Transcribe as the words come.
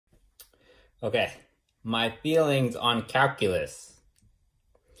Okay, my feelings on calculus.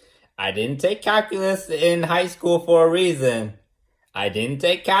 I didn't take calculus in high school for a reason. I didn't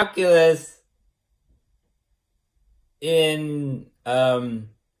take calculus in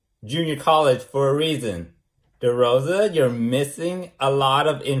junior college for a reason. DeRosa, you're missing a lot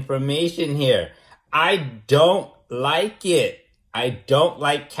of information here. I don't like it. I don't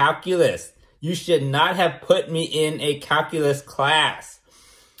like calculus. You should not have put me in a calculus class.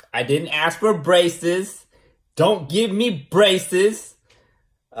 I didn't ask for braces. Don't give me braces.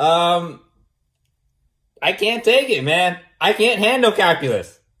 I can't take it, man. I can't handle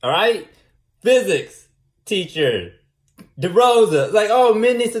calculus. All right? Physics teacher, DeRosa, like, oh,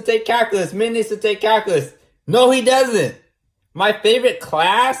 Min needs to take calculus. Min needs to take calculus. No, he doesn't. My favorite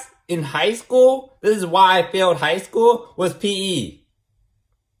class in high school, this is why I failed high school, was PE.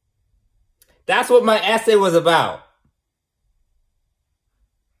 That's what my essay was about.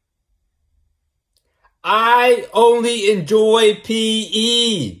 I only enjoy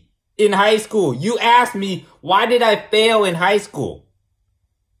PE in high school. You asked me, why did I fail in high school?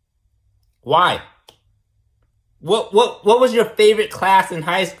 Why? What was your favorite class in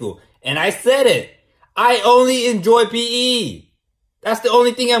high school? And I said it. I only enjoy PE. That's the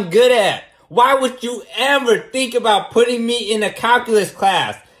only thing I'm good at. Why would you ever think about putting me in a calculus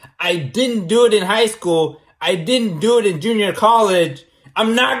class? I didn't do it in high school. I didn't do it in junior college.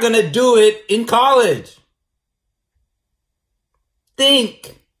 I'm not gonna do it in college.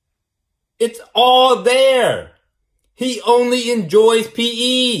 Think. It's all there. He only enjoys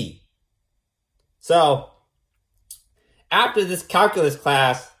PE. So, after this calculus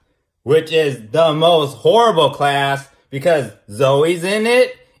class, which is the most horrible class because Zoe's in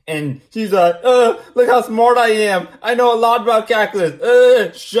it, and she's like, look how smart I am. I know a lot about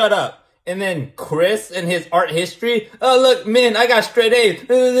calculus. Shut up. And then Chris and his art history. Oh, look, Min, I got straight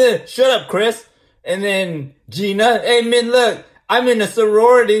A's. Shut up, Chris. And then Gina. Hey, Min, look, I'm in a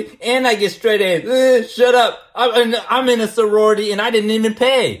sorority and I get straight A's. Shut up. I'm in a sorority and I didn't even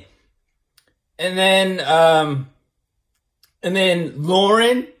pay. And then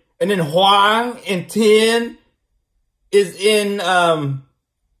Lauren, and then Huang and Tin is in,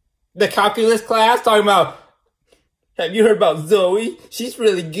 the calculus class talking about, have you heard about Zoe? She's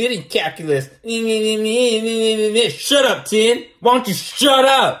really good in calculus. Shut up, Tin. Why don't you shut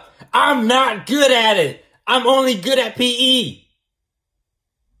up? I'm not good at it. I'm only good at PE.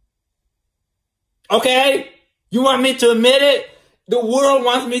 Okay? You want me to admit it? The world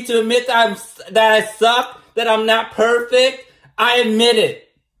wants me to admit that I suck, that I'm not perfect. I admit it.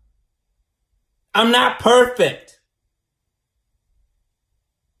 I'm not perfect.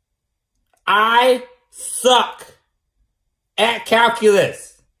 I suck at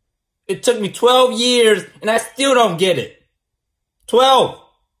calculus. It took me 12 years and I still don't get it. 12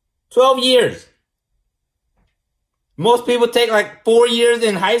 years. Most people take like 4 years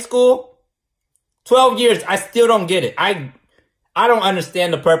in high school. 12 years, I still don't get it. I don't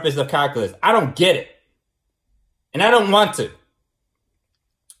understand the purpose of calculus. I don't get it. And I don't want to.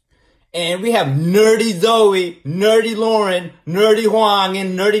 And we have nerdy Zoe, nerdy Lauren, nerdy Huang,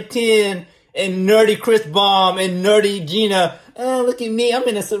 and nerdy Tin, and nerdy Chris Baum, and nerdy Gina. Oh, look at me, I'm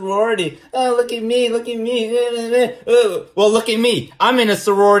in a sorority. Oh, look at me, look at me. Well, look at me. I'm in a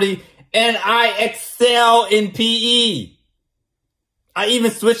sorority, and I excel in PE. I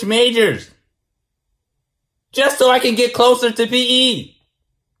even switch majors. Just so I can get closer to PE.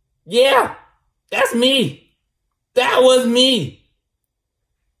 Yeah, that's me. That was me.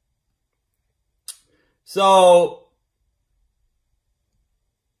 So,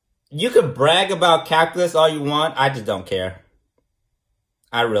 you can brag about calculus all you want. I just don't care.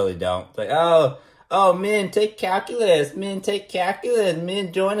 I really don't. It's like, oh, Min, take calculus. Min, take calculus.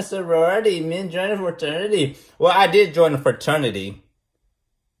 Min, join a sorority. Min, join a fraternity. Well, I did join a fraternity.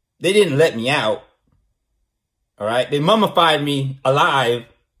 They didn't let me out. All right? They mummified me alive.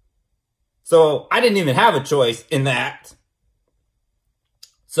 So, I didn't even have a choice in that.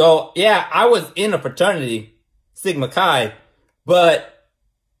 So, yeah, I was in a fraternity, Sigma Chi, but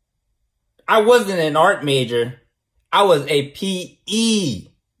I wasn't an art major. I was a PE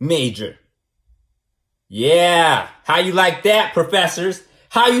major. Yeah. How you like that, professors?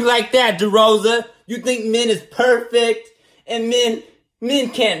 How you like that, DeRosa? You think Min is perfect and Min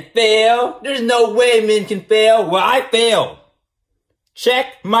can't fail? There's no way Min can fail. Well, I failed.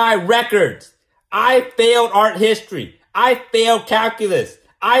 Check my records. I failed art history. I failed calculus.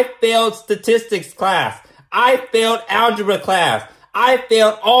 I failed statistics class. I failed algebra class. I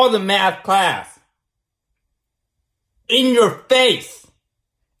failed all the math class. In your face.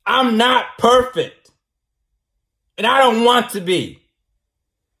 I'm not perfect. And I don't want to be.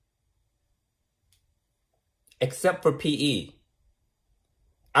 except for PE.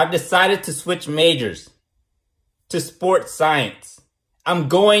 I've decided to switch majors to sports science. I'm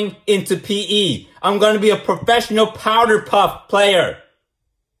going into PE. I'm going to be a professional powder puff player.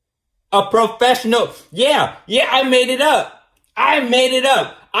 A professional. Yeah, I made it up. I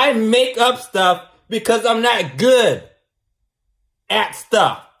make up stuff because I'm not good at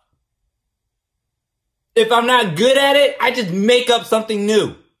stuff. If I'm not good at it, I just make up something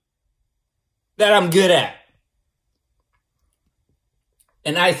new that I'm good at.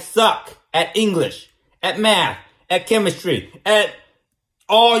 And I suck at English, at math, at chemistry, at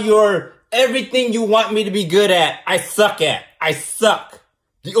everything you want me to be good at, I suck at. I suck.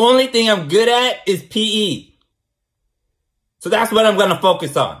 The only thing I'm good at is PE. So that's what I'm going to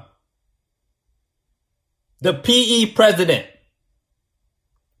focus on. The PE president.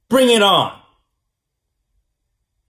 Bring it on.